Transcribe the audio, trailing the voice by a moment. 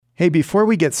Hey, before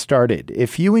we get started,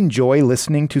 if you enjoy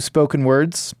listening to spoken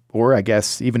words, or I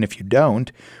guess even if you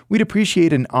don't, we'd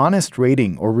appreciate an honest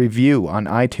rating or review on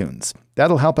iTunes.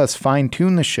 That'll help us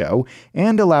fine-tune the show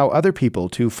and allow other people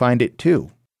to find it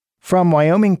too. From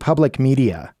Wyoming Public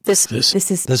Media. This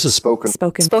is spoken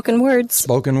words.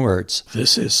 Spoken words.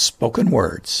 This is Spoken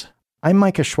Words. I'm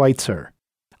Micah Schweitzer.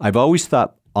 I've always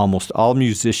thought almost all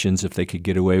musicians, if they could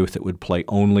get away with it, would play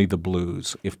only the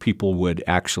blues, if people would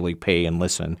actually pay and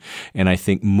listen. And I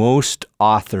think most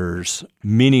authors,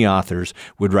 many authors,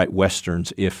 would write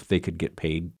westerns if they could get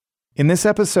paid. In this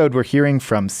episode, we're hearing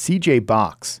from C.J.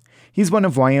 Box. He's one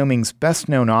of Wyoming's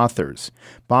best-known authors.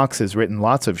 Box has written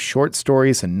lots of short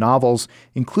stories and novels,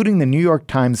 including the New York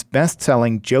Times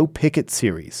best-selling Joe Pickett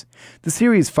series. The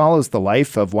series follows the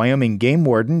life of Wyoming game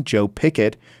warden Joe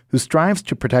Pickett, who strives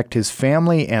to protect his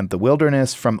family and the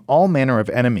wilderness from all manner of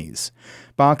enemies.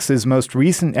 Box's most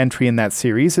recent entry in that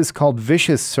series is called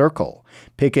Vicious Circle.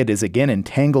 Pickett is again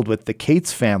entangled with the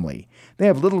Cates family. They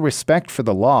have little respect for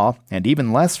the law, and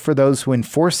even less for those who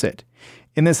enforce it.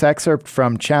 In this excerpt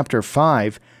from Chapter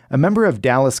 5, a member of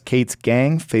Dallas Cates'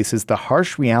 gang faces the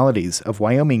harsh realities of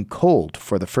Wyoming cold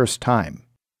for the first time.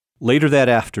 Later that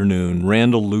afternoon,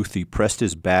 Randall Luthi pressed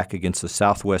his back against the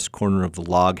southwest corner of the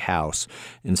log house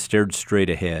and stared straight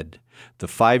ahead. The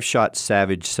 5-shot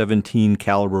Savage 17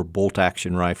 caliber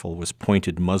bolt-action rifle was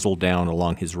pointed muzzle down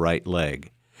along his right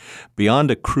leg.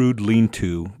 Beyond a crude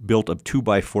lean-to, built of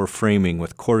 2x4 framing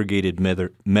with corrugated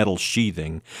metal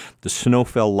sheathing, the snow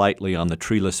fell lightly on the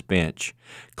treeless bench.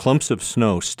 Clumps of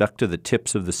snow stuck to the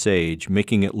tips of the sage,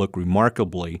 making it look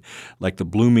remarkably like the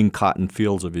blooming cotton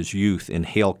fields of his youth in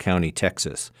Hale County,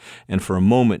 Texas. And for a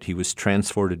moment he was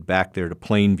transported back there to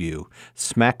Plainview,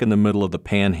 smack in the middle of the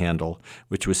Panhandle,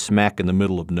 which was smack in the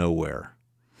middle of nowhere.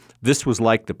 This was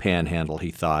like the Panhandle,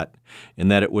 he thought, in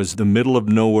that it was the middle of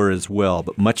nowhere as well,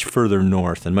 but much further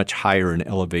north and much higher in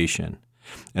elevation.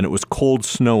 And it was cold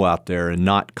snow out there and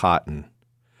not cotton.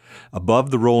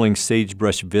 Above the rolling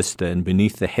sagebrush vista and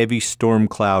beneath the heavy storm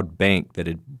cloud bank that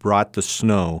had brought the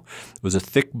snow was a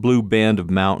thick blue band of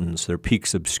mountains, their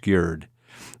peaks obscured.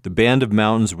 The band of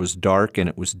mountains was dark, and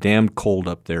it was damned cold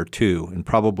up there too, and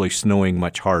probably snowing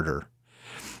much harder.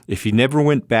 If he never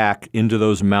went back into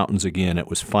those mountains again, it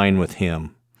was fine with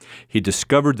him. He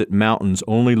discovered that mountains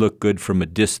only look good from a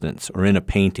distance or in a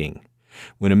painting.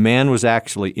 When a man was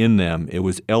actually in them, it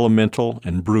was elemental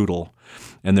and brutal,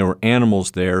 and there were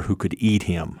animals there who could eat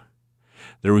him.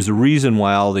 There was a reason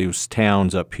why all these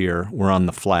towns up here were on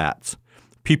the flats.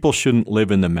 People shouldn't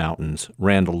live in the mountains,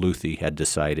 Randall Luthi had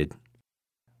decided.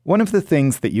 One of the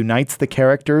things that unites the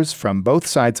characters from both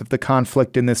sides of the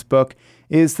conflict in this book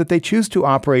is that they choose to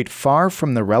operate far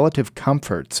from the relative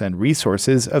comforts and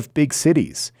resources of big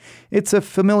cities. It's a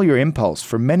familiar impulse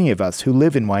for many of us who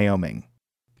live in Wyoming.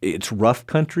 It's rough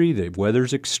country, the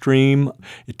weather's extreme,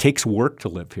 it takes work to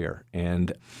live here,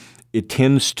 and it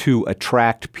tends to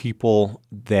attract people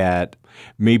that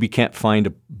maybe can't find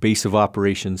a base of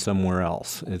operations somewhere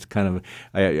else. It's kind of,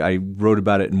 I wrote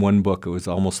about it in one book, it was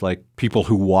almost like people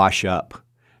who wash up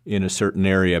in a certain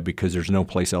area because there's no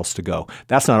place else to go.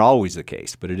 That's not always the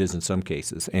case, but it is in some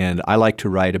cases. And I like to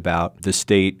write about the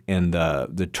state and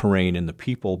the terrain and the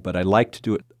people, but I like to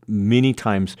do it many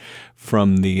times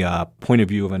from the point of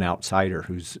view of an outsider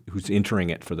who's entering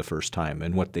it for the first time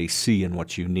and what they see and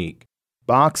what's unique.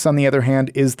 Box, on the other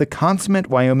hand, is the consummate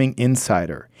Wyoming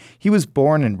insider. He was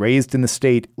born and raised in the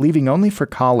state, leaving only for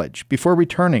college before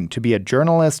returning to be a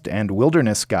journalist and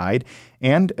wilderness guide,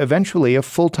 and eventually a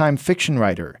full-time fiction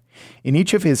writer. In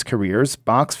each of his careers,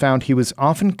 Box found he was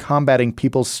often combating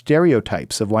people's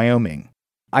stereotypes of Wyoming.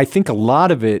 I think a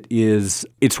lot of it is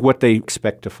it's what they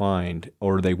expect to find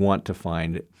or they want to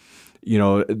find. You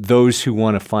know, those who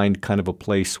want to find kind of a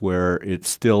place where it's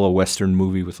still a Western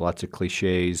movie with lots of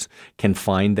cliches can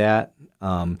find that.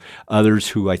 Others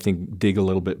who I think dig a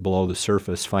little bit below the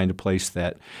surface find a place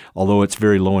that, although it's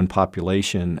very low in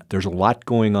population, there's a lot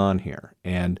going on here.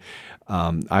 And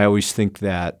I always think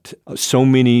that so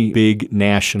many big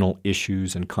national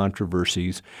issues and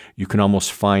controversies, you can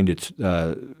almost find it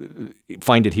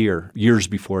here years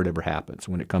before it ever happens.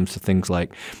 When it comes to things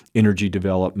like energy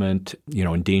development,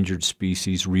 endangered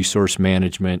species, resource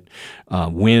management,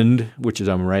 wind, which is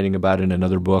I'm writing about in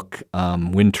another book,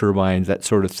 wind turbines, that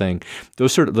sort of thing. A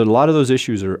lot of those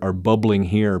issues are bubbling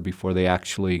here before they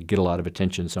actually get a lot of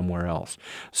attention somewhere else.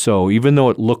 So even though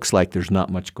it looks like there's not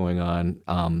much going on,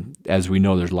 as we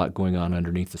know, there's a lot going on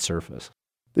underneath the surface.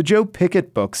 The Joe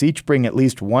Pickett books each bring at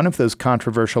least one of those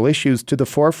controversial issues to the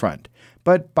forefront,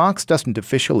 but Box doesn't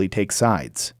officially take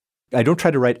sides. I don't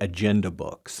try to write agenda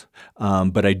books,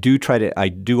 but I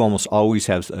do almost always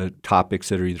have topics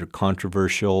that are either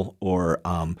controversial or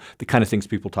the kind of things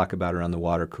people talk about around the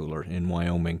water cooler in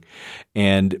Wyoming.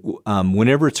 And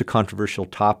whenever it's a controversial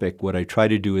topic, what I try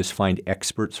to do is find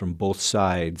experts from both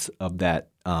sides of that,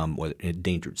 whether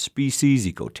endangered species,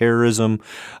 ecoterrorism,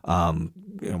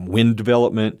 wind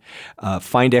development,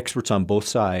 find experts on both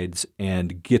sides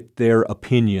and get their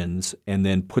opinions and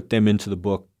then put them into the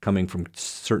book coming from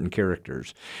certain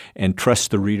characters and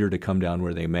trust the reader to come down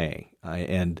where they may.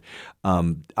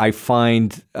 I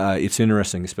find it's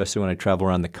interesting, especially when I travel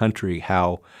around the country,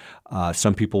 how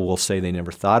some people will say they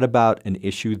never thought about an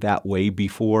issue that way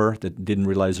before, that didn't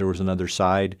realize there was another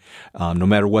side, no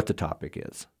matter what the topic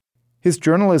is. His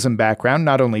journalism background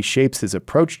not only shapes his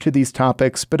approach to these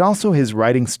topics, but also his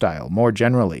writing style more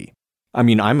generally. I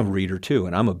mean, I'm a reader too,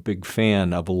 and I'm a big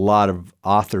fan of a lot of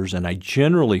authors, and I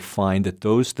generally find that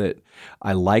those that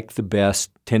I like the best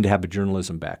tend to have a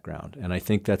journalism background. And I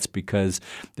think that's because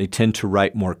they tend to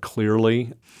write more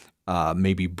clearly,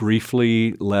 maybe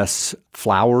briefly, less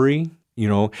flowery.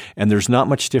 And there's not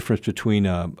much difference between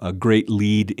a great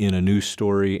lead in a news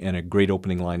story and a great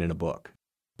opening line in a book.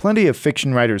 Plenty of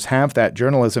fiction writers have that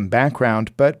journalism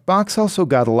background, but Box also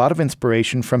got a lot of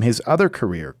inspiration from his other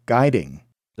career, guiding.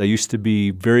 I used to be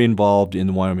very involved in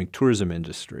the Wyoming tourism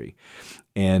industry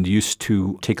and used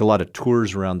to take a lot of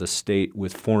tours around the state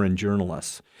with foreign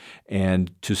journalists.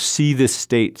 And to see this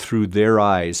state through their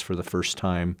eyes for the first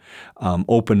time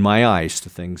opened my eyes to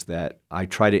things that I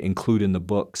try to include in the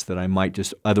books that I might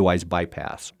just otherwise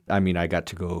bypass. I mean, I got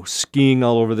to go skiing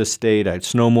all over the state. I had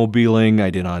snowmobiling. I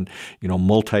did on,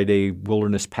 multi-day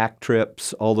wilderness pack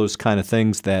trips, all those kind of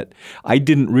things that I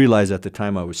didn't realize at the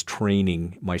time I was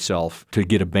training myself to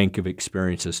get a bank of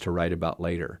experiences to write about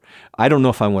later. I don't know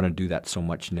if I want to do that so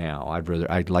much now.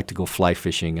 I'd like to go fly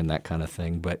fishing and that kind of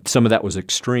thing, but some of that was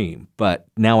extreme, but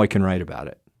now I can write about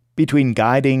it. Between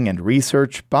guiding and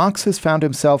research, Box has found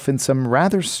himself in some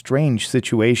rather strange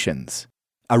situations.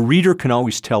 A reader can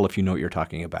always tell if you know what you're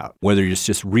talking about, whether it's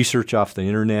just research off the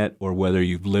internet or whether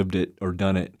you've lived it or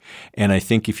done it. And I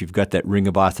think if you've got that ring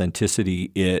of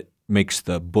authenticity, it makes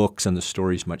the books and the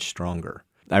stories much stronger.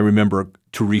 I remember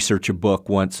to research a book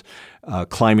once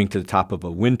climbing to the top of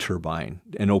a wind turbine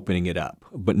and opening it up,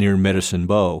 but near Medicine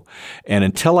Bow. And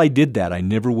until I did that, I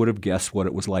never would have guessed what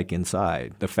it was like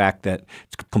inside. The fact that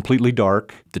it's completely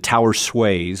dark, the tower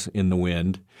sways in the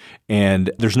wind, and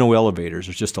there's no elevators.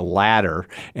 There's just a ladder,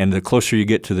 and the closer you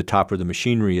get to the top where the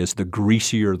machinery is, the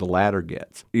greasier the ladder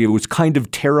gets. It was kind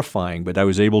of terrifying, but I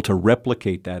was able to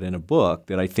replicate that in a book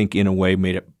that I think in a way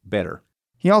made it better.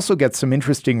 He also gets some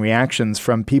interesting reactions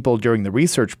from people during the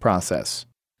research process.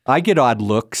 I get odd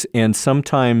looks, and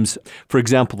sometimes, for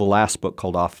example, the last book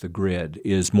called Off the Grid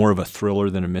is more of a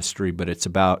thriller than a mystery, but it's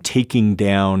about taking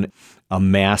down a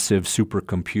massive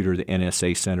supercomputer, the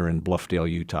NSA Center in Bluffdale,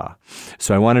 Utah.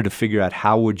 So I wanted to figure out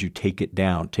how would you take it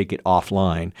down, take it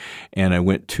offline, and I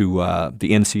went to the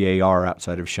NCAR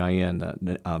outside of Cheyenne,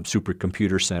 the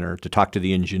Supercomputer Center, to talk to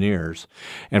the engineers.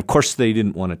 And of course, they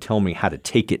didn't want to tell me how to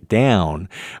take it down,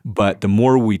 but the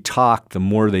more we talked, the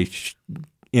more they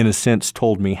in a sense,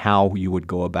 told me how you would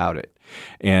go about it.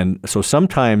 And so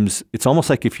sometimes it's almost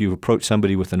like if you approach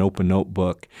somebody with an open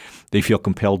notebook, they feel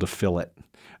compelled to fill it,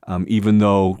 even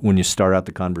though when you start out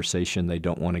the conversation, they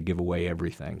don't want to give away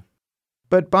everything.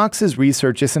 But Box's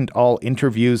research isn't all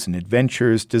interviews and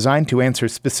adventures designed to answer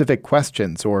specific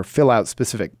questions or fill out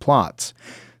specific plots.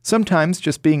 Sometimes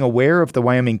just being aware of the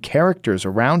Wyoming characters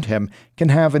around him can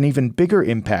have an even bigger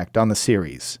impact on the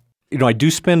series. I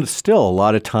do spend still a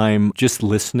lot of time just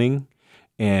listening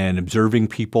and observing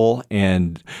people,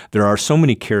 and there are so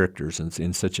many characters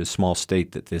in such a small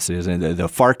state that this is. And the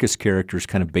Farkas character is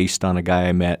kind of based on a guy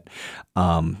I met.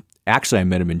 Actually, I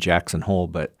met him in Jackson Hole,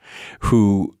 but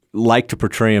who liked to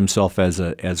portray himself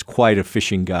as quite a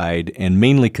fishing guide, and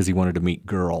mainly because he wanted to meet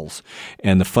girls.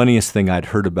 And the funniest thing I'd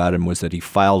heard about him was that he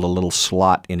filed a little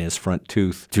slot in his front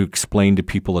tooth to explain to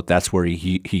people that that's where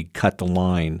he cut the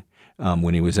line.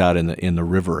 When he was out in the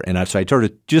river. And so I sort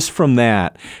of, just from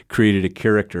that, created a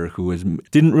character who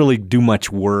didn't really do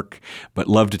much work, but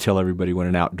loved to tell everybody what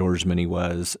an outdoorsman he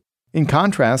was. In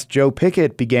contrast, Joe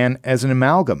Pickett began as an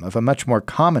amalgam of a much more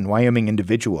common Wyoming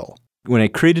individual. When I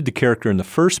created the character in the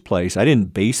first place, I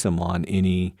didn't base him on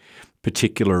any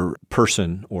particular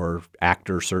person or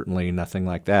actor, certainly, nothing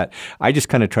like that. I just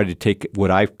kind of tried to take what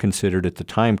I considered at the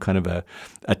time kind of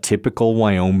a typical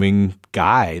Wyoming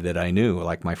guy that I knew,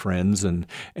 like my friends and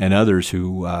others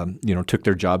who took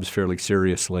their jobs fairly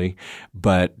seriously,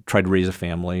 but tried to raise a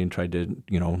family and tried to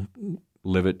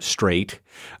live it straight.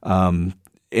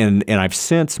 And I've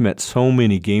since met so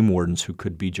many game wardens who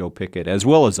could be Joe Pickett, as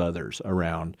well as others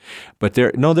around. But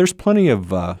there's plenty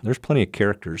of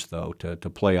characters though to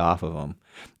play off of them.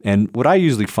 And what I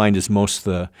usually find is most of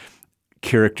the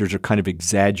characters are kind of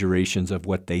exaggerations of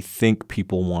what they think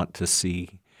people want to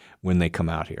see when they come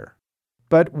out here.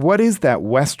 But what is that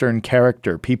Western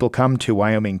character people come to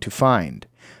Wyoming to find?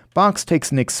 Box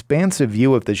takes an expansive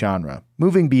view of the genre,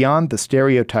 moving beyond the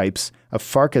stereotypes a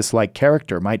Farkas-like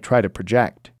character might try to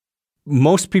project.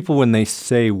 Most people, when they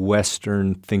say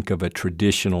Western, think of a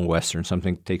traditional Western,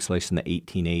 something that takes place in the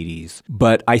 1880s.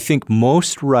 But I think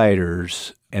most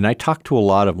writers, and I talk to a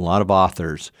lot of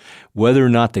authors, whether or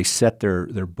not they set their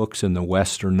books in the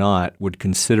West or not, would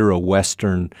consider a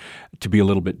Western to be a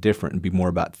little bit different and be more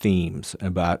about themes,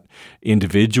 about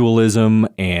individualism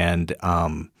and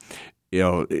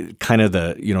kind of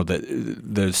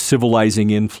the civilizing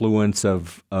influence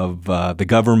of the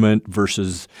government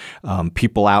versus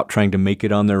people out trying to make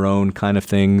it on their own kind of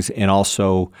things, and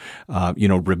also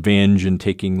revenge and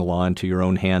taking the law into your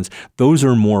own hands. Those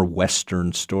are more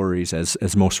Western stories,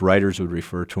 as most writers would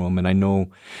refer to them. And I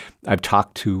know I've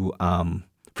talked to,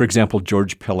 for example,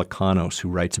 George Pelecanos, who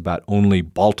writes about only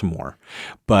Baltimore,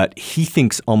 but he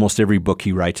thinks almost every book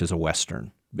he writes is a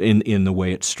Western in the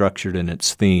way it's structured and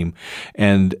its theme.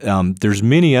 And there's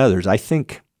many others. I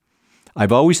think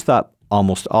I've always thought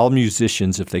almost all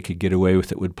musicians, if they could get away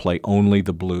with it, would play only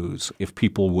the blues if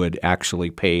people would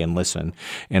actually pay and listen.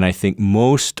 And I think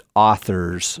most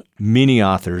authors, many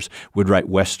authors, would write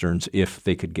Westerns if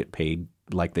they could get paid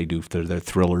like they do for their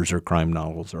thrillers or crime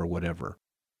novels or whatever.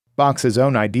 Box's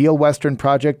own ideal Western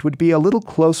project would be a little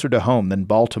closer to home than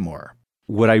Baltimore.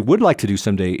 What I would like to do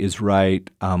someday is write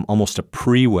almost a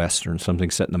pre-Western,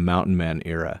 something set in the Mountain Man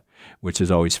era, which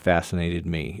has always fascinated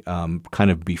me,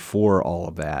 kind of before all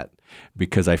of that,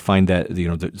 because I find that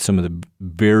some of the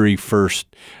very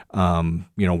first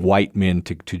white men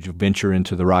to venture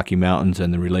into the Rocky Mountains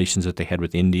and the relations that they had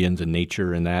with Indians and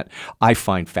nature and that, I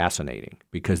find fascinating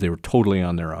because they were totally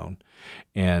on their own.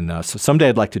 And so someday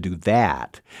I'd like to do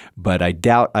that, but I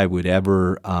doubt I would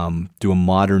ever do a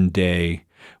modern day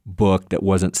book that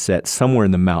wasn't set somewhere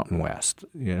in the Mountain West.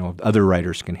 Other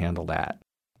writers can handle that.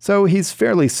 So he's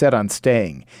fairly set on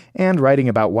staying and writing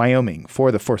about Wyoming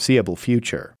for the foreseeable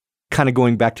future. Kind of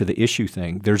going back to the issue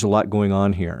thing, there's a lot going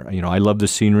on here. I love the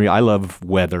scenery. I love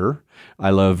weather. I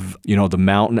love, the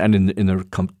mountain and in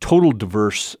the total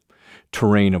diverse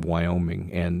terrain of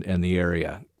Wyoming and the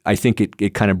area. I think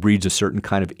it kind of breeds a certain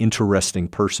kind of interesting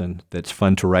person that's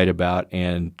fun to write about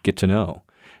and get to know.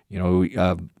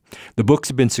 The books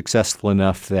have been successful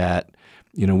enough that,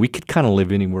 we could kind of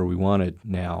live anywhere we wanted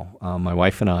now, my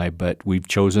wife and I, but we've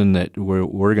chosen that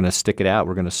we're going to stick it out.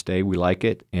 We're going to stay. We like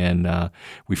it, and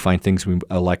we find things we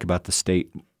like about the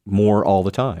state more all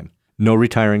the time. No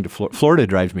retiring to Florida. Florida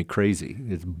drives me crazy.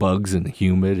 It's bugs and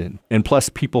humid, and plus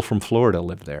people from Florida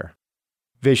live there.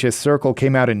 Vicious Circle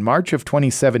came out in March of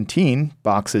 2017.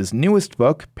 Box's newest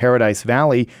book, Paradise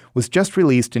Valley, was just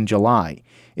released in July.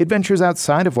 It ventures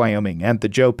outside of Wyoming and the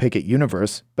Joe Pickett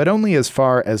universe, but only as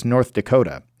far as North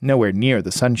Dakota, nowhere near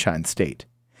the Sunshine State.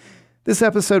 This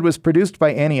episode was produced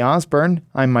by Annie Osborne.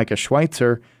 I'm Micah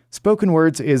Schweitzer. Spoken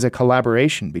Words is a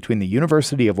collaboration between the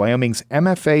University of Wyoming's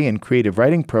MFA in Creative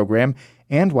Writing program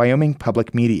and Wyoming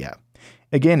Public Media.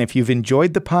 Again, if you've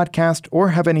enjoyed the podcast or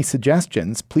have any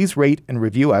suggestions, please rate and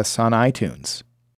review us on iTunes.